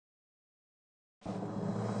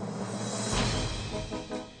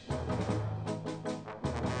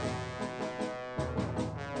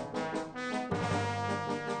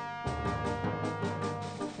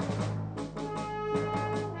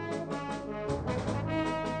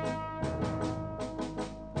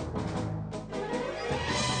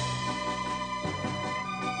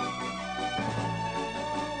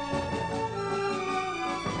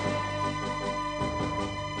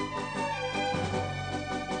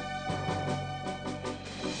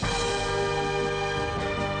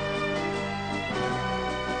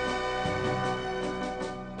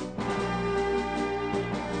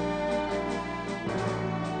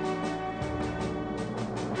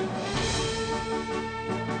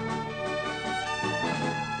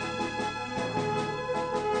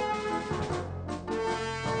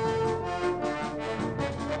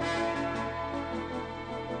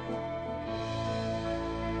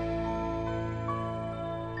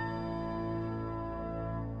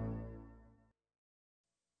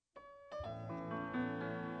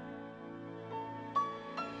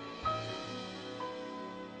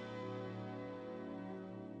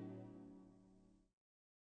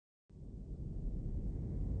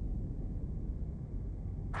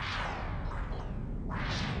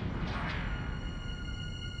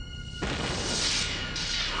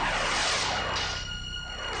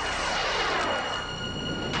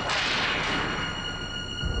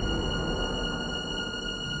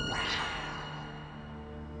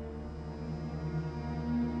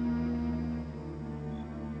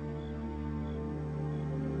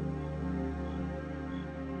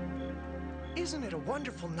Isn't it a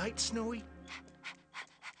wonderful night, Snowy?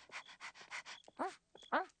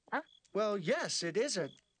 Well, yes, it is a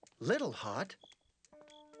little hot.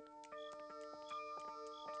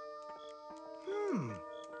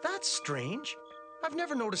 That's strange. I've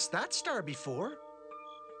never noticed that star before.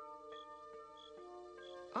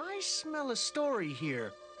 I smell a story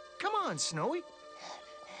here. Come on, Snowy.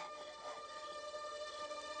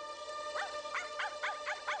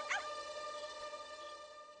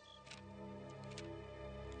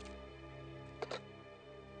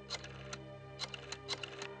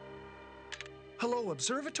 Hello,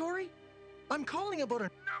 observatory? I'm calling about a... No,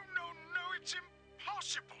 it's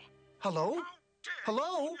impossible. Hello? How dare you Hello?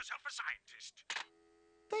 call yourself a scientist?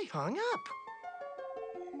 They hung up.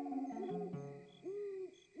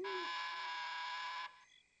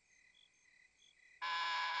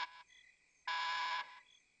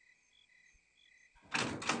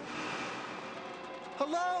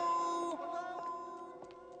 Hello?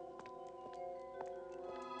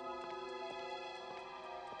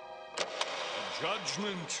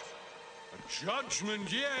 A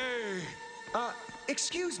judgment, yea!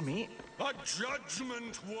 Excuse me. A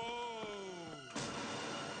judgment, woe!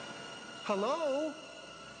 Hello?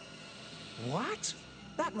 What?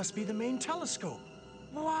 That must be the main telescope.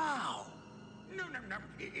 Wow. No.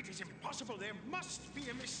 It is impossible. There must be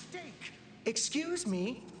a mistake. Excuse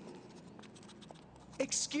me.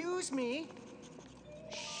 Excuse me.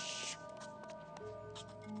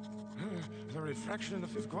 The refraction in the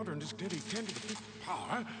fifth quadrant is clearly 10 to the fifth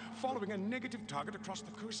power, following a negative target across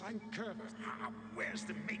the cosine curve. Where's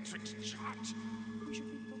the matrix chart? We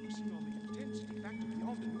should be focusing on the intensity factor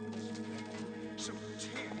beyond the numerous spectrum. So 10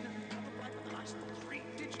 multiplied with the last 3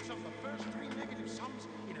 digits of the first 3 negative sums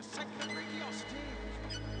in a cycle of radiosity.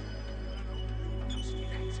 Luminosity,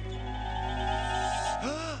 that's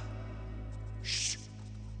it. Shh.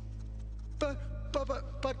 But...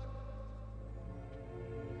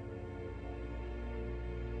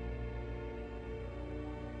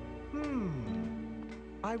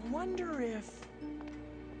 I wonder if...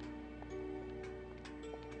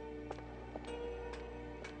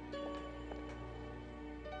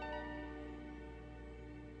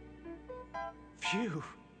 Phew,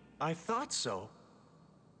 I thought so.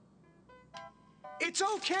 It's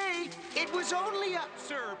okay. It was only a...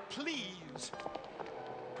 Sir, please.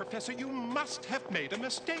 Professor, you must have made a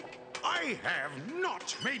mistake. I have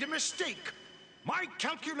not made a mistake. My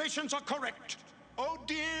calculations are correct. Oh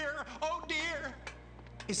dear, oh dear.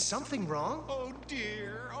 Is something wrong? Oh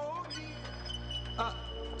dear, oh dear.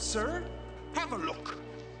 Sir? Have a look.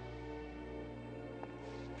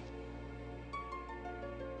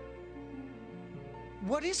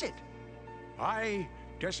 What is it? I,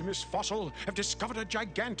 Decimus Fossil, have discovered a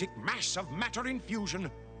gigantic mass of matter in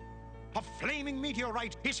fusion. A flaming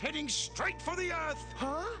meteorite is heading straight for the Earth.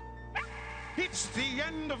 Huh? It's the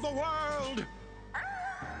end of the world.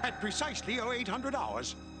 At precisely 0800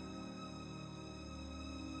 hours.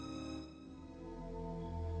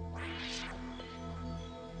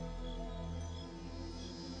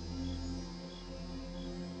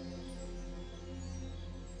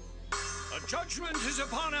 A judgment is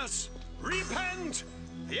upon us. Repent!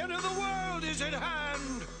 The end of the world is at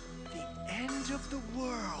hand. The end of the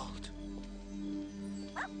world.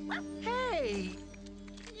 Hey!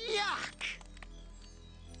 Yuck!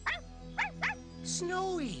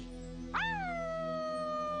 Snowy!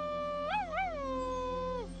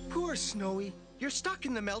 Poor Snowy. You're stuck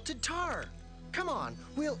in the melted tar. Come on,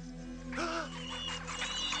 we'll...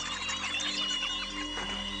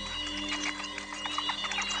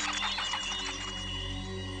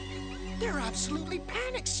 They're absolutely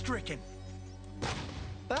panic-stricken.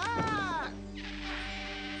 Ah!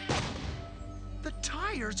 The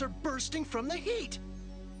tires are bursting from the heat.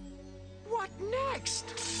 What next?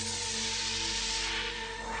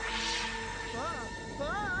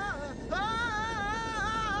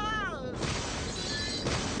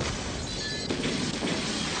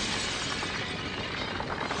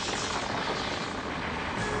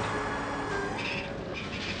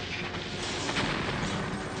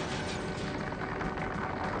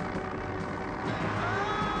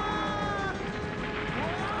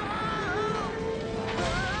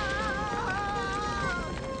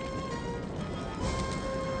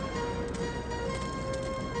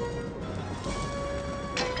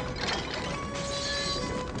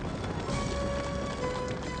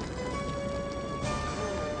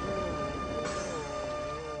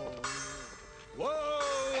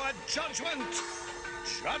 Judgment!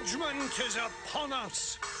 Judgment is upon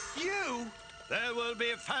us! You? There will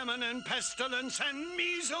be famine and pestilence and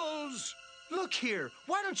measles! Look here,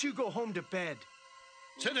 why don't you go home to bed?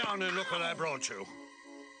 Sit down and look what I brought you.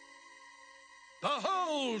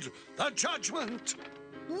 Behold, the judgment!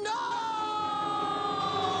 No!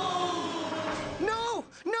 No!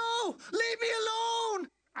 No! Leave me alone!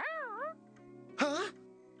 Huh?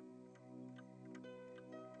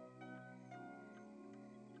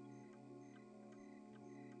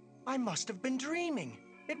 I must have been dreaming.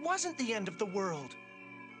 It wasn't the end of the world.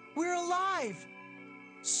 We're alive.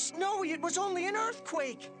 Snowy, it was only an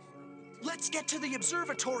earthquake. Let's get to the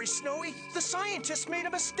observatory, Snowy. The scientists made a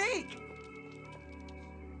mistake.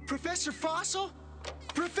 Professor Fossil?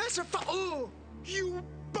 Professor Oh! You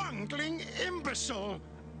bungling imbecile!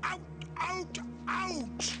 Out, out,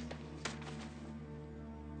 out!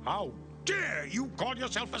 How dare you call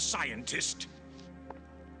yourself a scientist?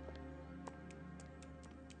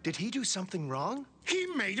 Did he do something wrong? He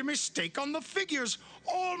made a mistake on the figures.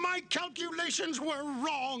 All my calculations were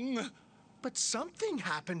wrong. But something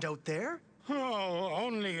happened out there. Oh,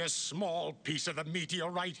 only a small piece of the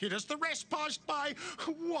meteorite hit us. The rest passed by.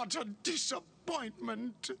 What a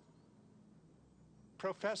disappointment.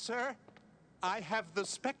 Professor, I have the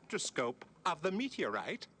spectroscope of the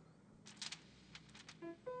meteorite.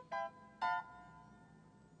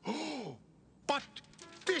 Oh, but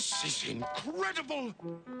this is incredible.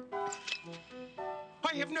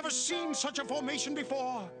 I have never seen such a formation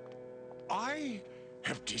before. I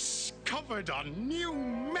have discovered a new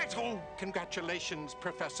metal. Congratulations,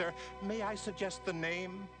 Professor. May I suggest the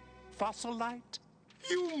name Fossilite?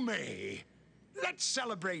 You may. Let's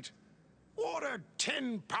celebrate. Order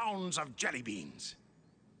 10 pounds of jelly beans.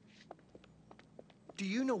 Do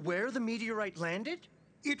you know where the meteorite landed?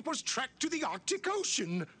 It was tracked to the Arctic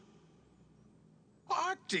Ocean.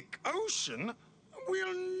 Arctic Ocean?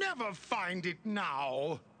 We'll never find it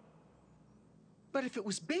now. But if it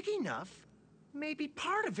was big enough, maybe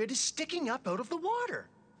part of it is sticking up out of the water.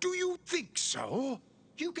 Do you think so?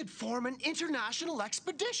 You could form an international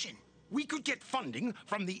expedition. We could get funding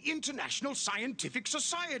from the International Scientific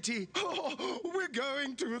Society. Oh, we're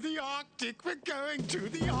going to the Arctic. We're going to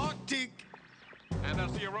the Arctic. And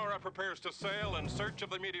as the Aurora prepares to sail in search of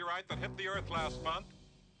the meteorite that hit the Earth last month,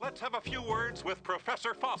 let's have a few words with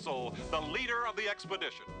Professor Fossil, the leader of the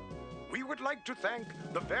expedition. We would like to thank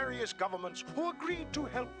the various governments who agreed to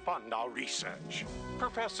help fund our research.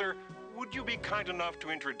 Professor, would you be kind enough to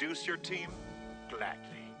introduce your team?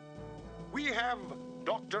 Gladly. We have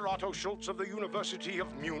Dr. Otto Schultz of the University of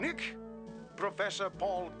Munich, Professor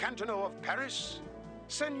Paul Cantoneau of Paris,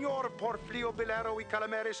 Senor Porflio Bilero y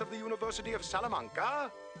Calameres of the University of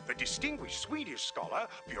Salamanca, the distinguished Swedish scholar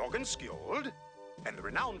Björgen Skjold, and the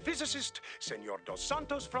renowned physicist Senor Dos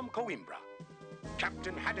Santos from Coimbra.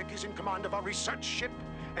 Captain Haddock is in command of our research ship,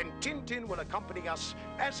 and Tintin will accompany us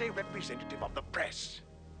as a representative of the press.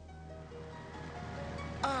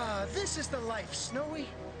 Ah, this is the life, Snowy.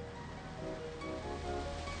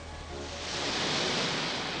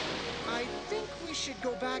 I think we should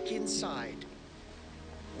go back inside.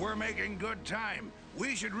 We're making good time.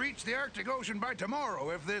 We should reach the Arctic Ocean by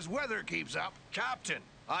tomorrow if this weather keeps up. Captain,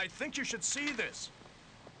 I think you should see this.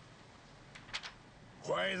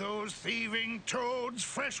 Why, those thieving toads,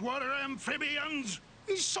 freshwater amphibians?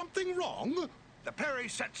 Is something wrong? The Perry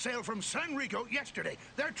set sail from San Rico yesterday.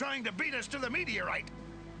 They're trying to beat us to the meteorite.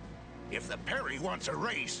 If the Perry wants a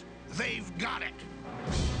race, they've got it.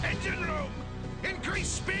 Engine room! Increase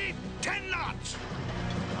speed 10 knots!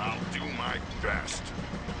 I'll do my best.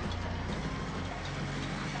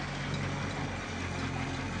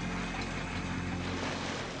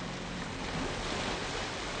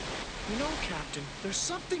 You know, Captain, there's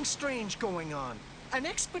something strange going on. An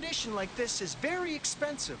expedition like this is very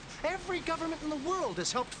expensive. Every government in the world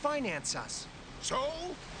has helped finance us. So,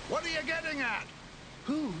 what are you getting at?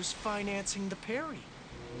 Who's financing the Perry?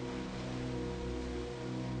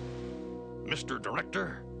 Mr.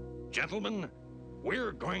 Director, gentlemen,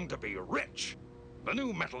 we're going to be rich. The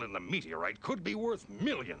new metal in the meteorite could be worth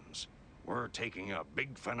millions. We're taking a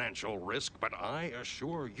big financial risk, but I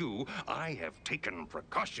assure you, I have taken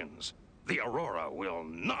precautions. The Aurora will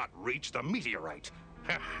not reach the meteorite.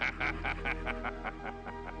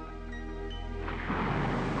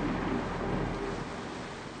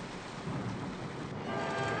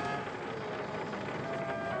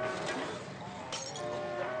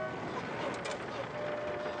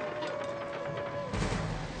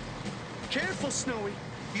 Careful, Snowy.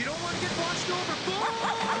 You don't want to get washed overboard!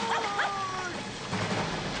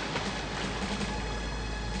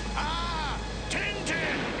 Ah!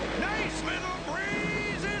 Tintin! Nice little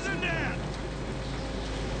breeze, isn't it?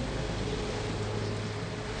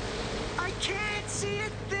 I can't see a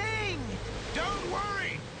thing! Don't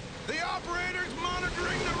worry! The operator's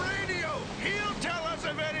monitoring the radio. He'll tell us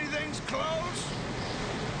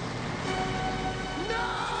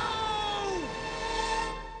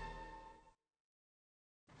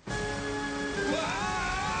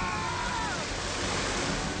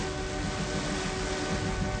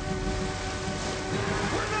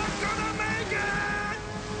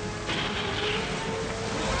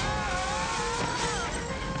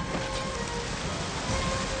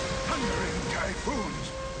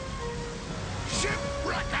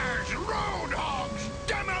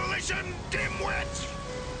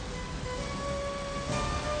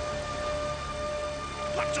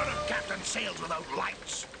What sort of captain sails without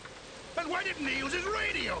lights? And why didn't he use his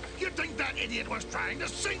radio? You'd think that idiot was trying to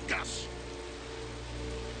sink us.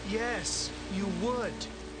 Yes, you would.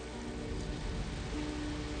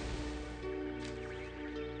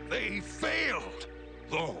 They failed!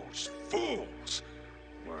 Those fools!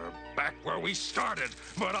 We're back where we started,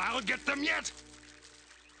 but I'll get them yet!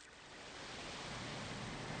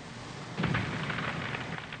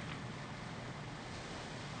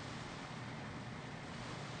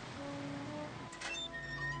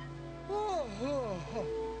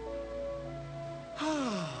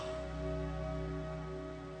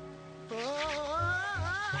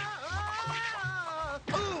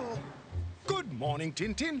 Good morning,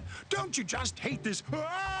 Tintin. Don't you just hate this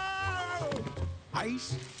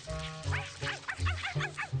ice?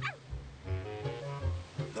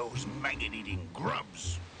 Those maggot-eating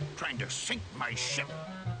grubs trying to sink my ship.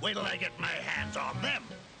 Wait till I get my hands on them.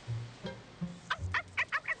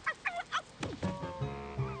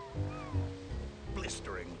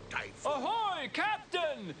 Blistering typhoon. Ahoy,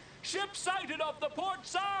 Captain! Ship sighted off the port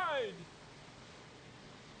side!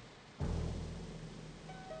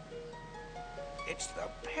 It's the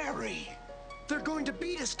Perry. They're going to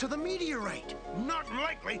beat us to the meteorite. Not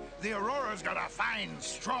likely. The Aurora's got a fine,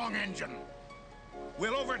 strong engine.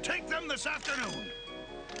 We'll overtake them this afternoon.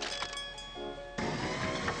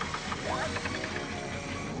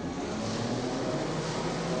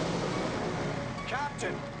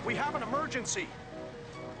 Captain, we have an emergency.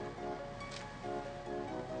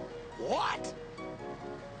 What?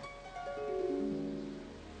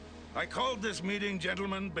 I called this meeting,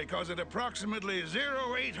 gentlemen, because at approximately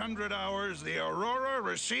 0800 hours, the Aurora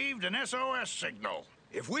received an SOS signal.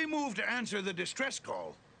 If we move to answer the distress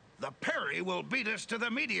call, the Perry will beat us to the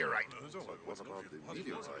meteorite.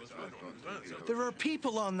 There are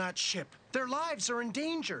people on that ship. Their lives are in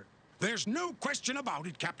danger. There's no question about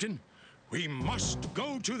it, Captain. We must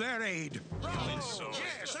go to their aid. Yes,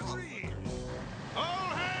 agreed. All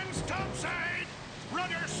hands topside!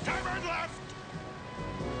 Rudder starboard left!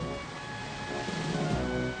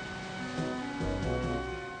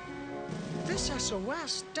 This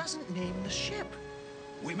SOS doesn't name the ship.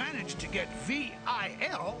 We managed to get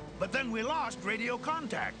VIL, but then we lost radio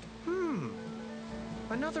contact.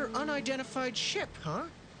 Another unidentified ship, huh?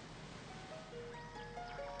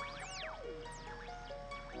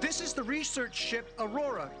 This is the research ship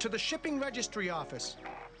Aurora to the shipping registry office.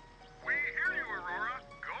 We hear you, Aurora.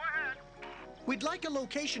 Go ahead. We'd like a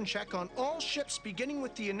location check on all ships beginning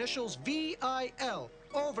with the initials VIL.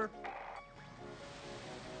 Over.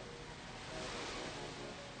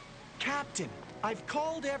 Captain, I've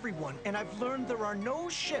called everyone, and I've learned there are no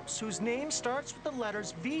ships whose name starts with the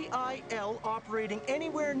letters VIL operating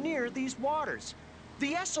anywhere near these waters.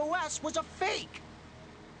 The SOS was a fake.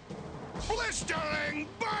 Blistering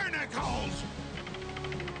barnacles!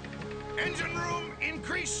 Engine room,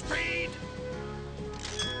 increase speed!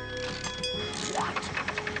 What?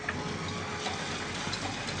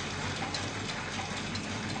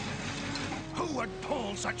 Who would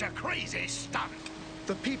pull such a crazy stunt?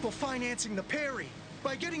 The people financing the Perry.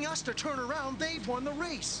 By getting us to turn around, they've won the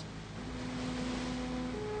race.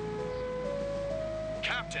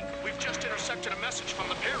 Captain, we've just intercepted a message from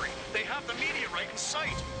the Perry. They have the meteorite in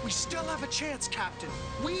sight. We still have a chance, Captain.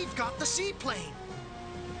 We've got the seaplane.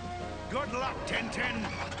 Good luck, Tintin.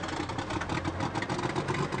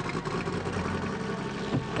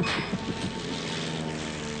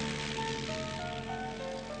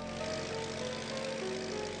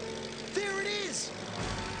 There it is!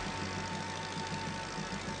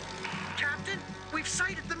 Captain, we've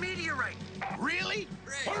sighted the meteorite. Really?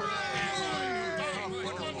 Hooray!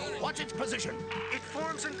 What's its position? It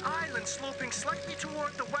forms an island sloping slightly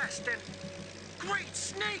toward the west and... Great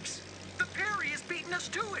snakes! The Perry is beating us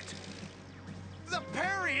to it! The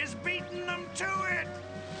Perry is beating them to it!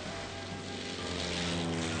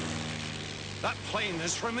 That plane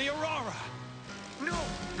is from the Aurora. No,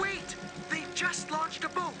 wait! They've just launched a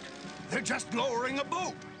boat. They're just lowering a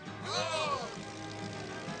boat. Pull!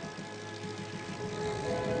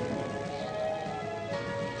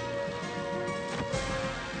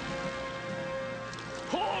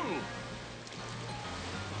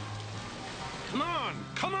 Come on,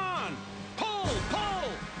 come on! Pull,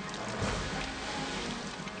 pull!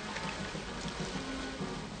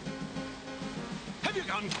 Have you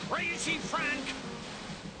gone crazy, Frank?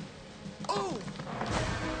 Oh!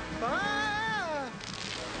 Ah!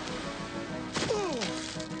 Oh!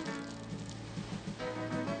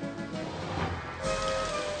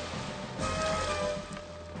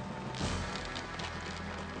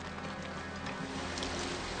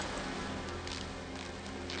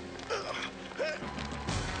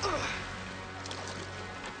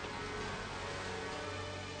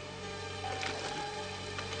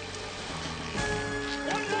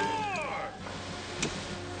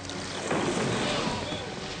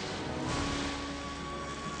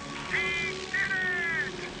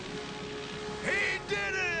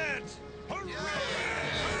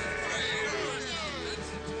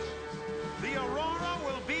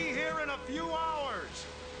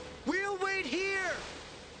 right here!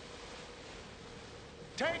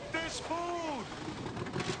 Take this food!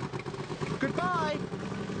 Goodbye!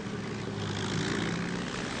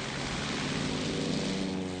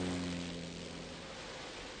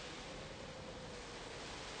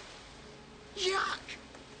 Yuck!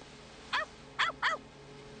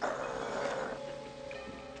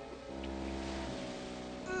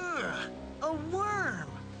 Ugh, a worm!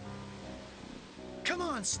 Come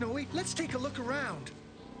on, Snowy, let's take a look around.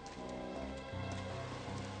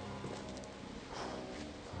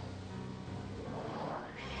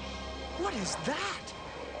 What is that?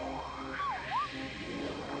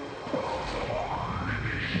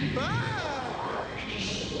 Ah!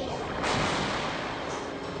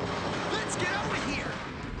 Let's get out of here!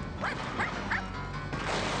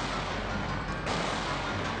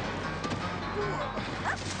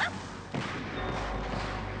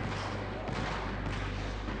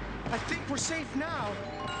 I think we're safe now.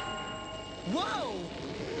 Whoa!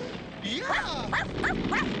 Yeah!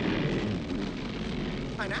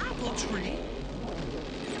 An apple tree?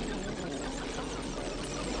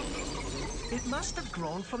 It must have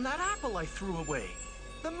grown from that apple I threw away.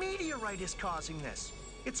 The meteorite is causing this.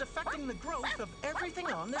 It's affecting the growth of everything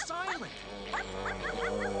on this island.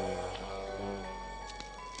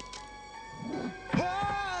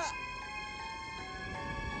 Ah!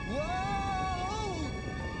 Whoa!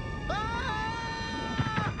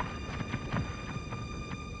 Ah!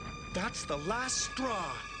 That's the last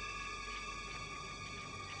straw.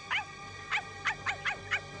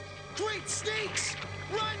 Great snakes!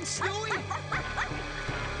 Run, Snowy!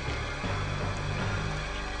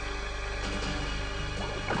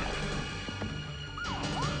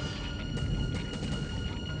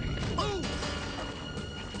 Oh!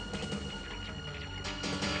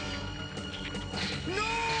 No!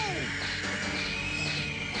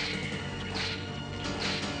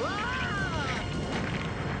 Ah!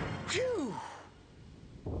 Phew!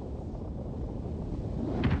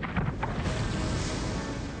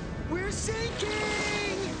 We're sinking!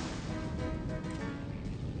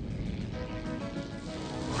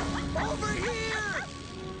 Over here!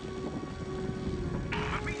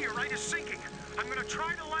 The meteorite is sinking. I'm gonna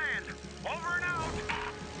try to land. Over and out.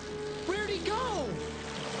 Where'd he go?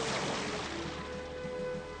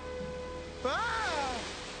 Ah!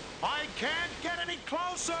 I can't get any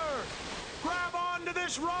closer! Grab onto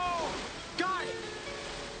this rope! Got it!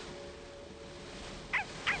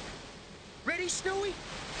 Ready, Snowy?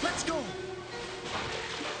 Let's go!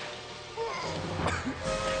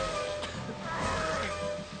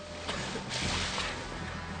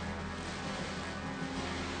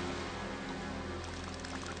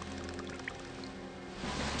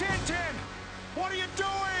 Tintin! What are you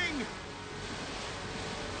doing?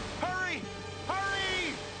 Hurry!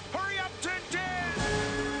 Hurry! Hurry up, Tintin!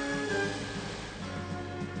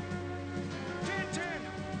 Tintin!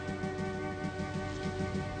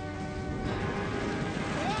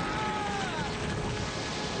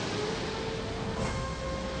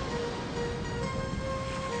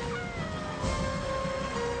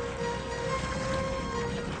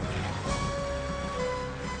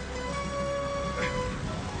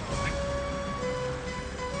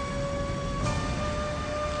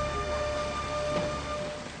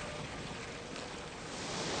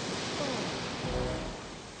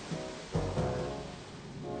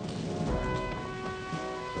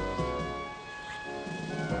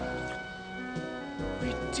 We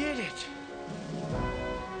did it!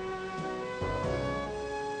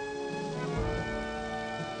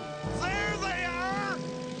 There they are!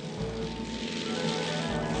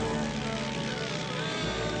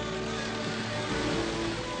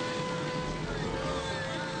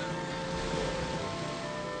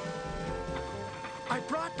 I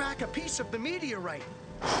brought back a piece of the meteorite.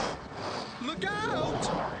 Look out!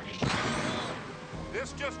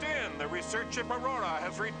 This just in, the research ship Aurora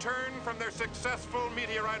has returned from their successful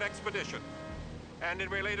meteorite expedition. And in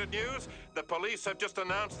related news, the police have just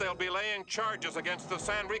announced they'll be laying charges against the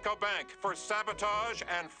San Rico Bank for sabotage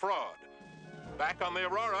and fraud. Back on the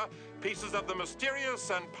Aurora, pieces of the mysterious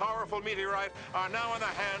and powerful meteorite are now in the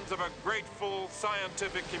hands of a grateful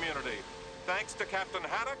scientific community, thanks to Captain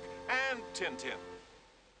Haddock and Tintin.